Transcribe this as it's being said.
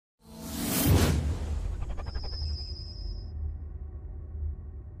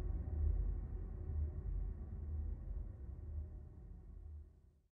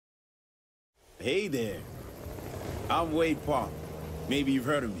Hey there. I'm Wade Park. Maybe you've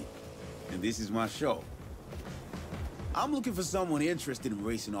heard of me. And this is my show. I'm looking for someone interested in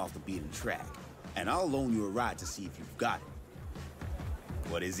racing off the beaten track. And I'll loan you a ride to see if you've got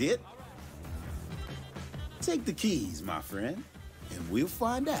it. What is it? Take the keys, my friend, and we'll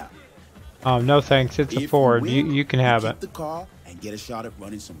find out. Oh, no thanks. It's a Ford. You can have it. Keep the car and get a shot at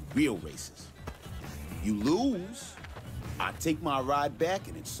running some real races. You lose, I take my ride back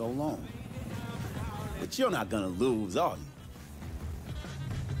and it's so long. But you're not gonna lose, are you?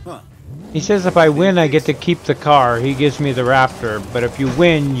 Huh? He says if I win, I get to keep the car. He gives me the Raptor. But if you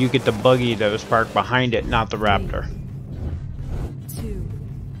win, you get the buggy that was parked behind it, not the Raptor. 2,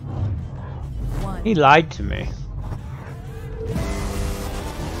 1. He lied to me.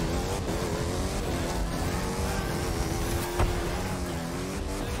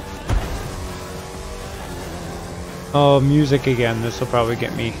 Oh, music again. This will probably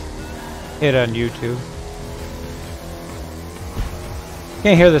get me hit on YouTube.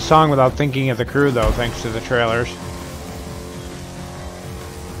 Can't hear the song without thinking of the crew, though, thanks to the trailers.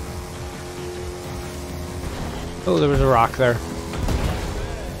 Oh, there was a rock there.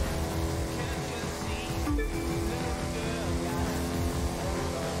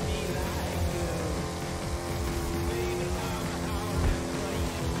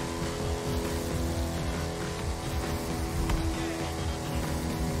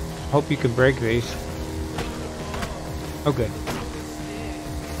 Hope you can break these. Oh, good.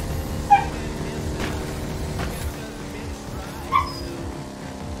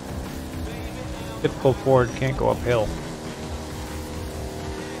 Typical Ford can't go uphill.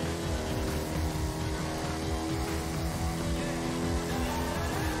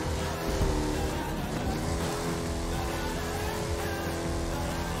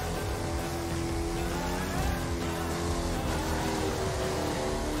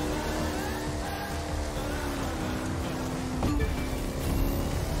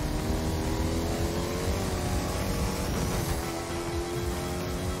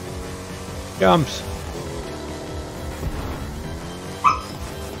 Jumps.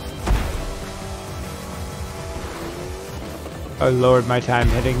 I lowered my time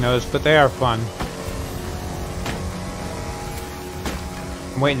hitting those, but they are fun.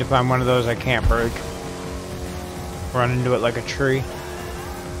 I'm waiting to find one of those I can't break. Run into it like a tree.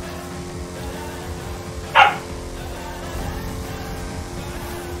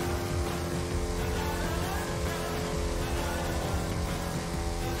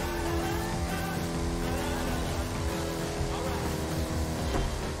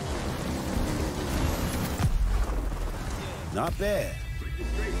 Not bad.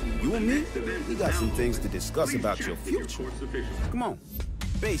 You and me, we got some things to discuss about your future. Come on,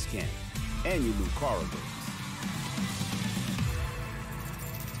 base camp, and your new corridors.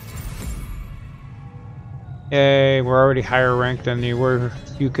 Yay, we're already higher ranked than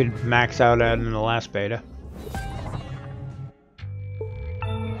you could max out at in the last beta.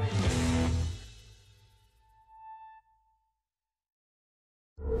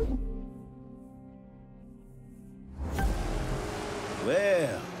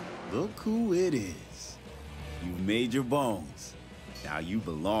 Well, look who it is. You've made your bones. Now you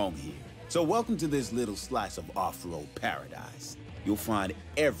belong here. So welcome to this little slice of off-road paradise. You'll find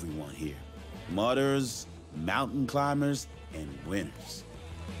everyone here. Mudders, mountain climbers, and winners.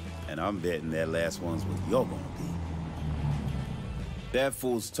 And I'm betting that last one's what you're gonna be. That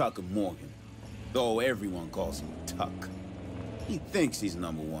fool's Tucker Morgan, though everyone calls him Tuck. He thinks he's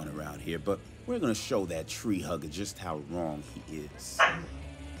 #1 around here, but we're gonna show that tree hugger just how wrong he is.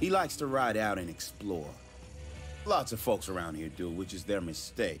 He likes to ride out and explore. Lots of folks around here do, which is their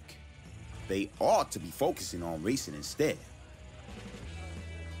mistake. They ought to be focusing on racing instead.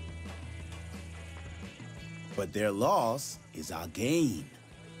 But their loss is our gain.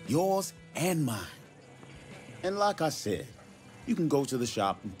 Yours and mine. And like I said, you can go to the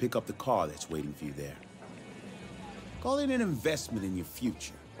shop and pick up the car that's waiting for you there. Call it an investment in your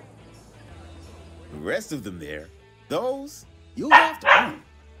future. The rest of them there, those you'll have to own.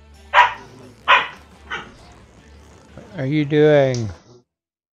 What are you doing?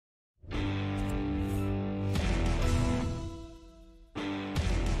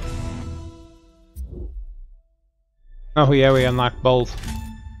 Oh yeah, we unlocked both.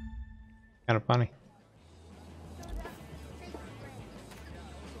 Kind of funny.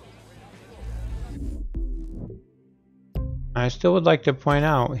 I still would like to point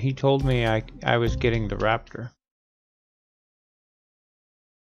out, he told me I was getting the Raptor.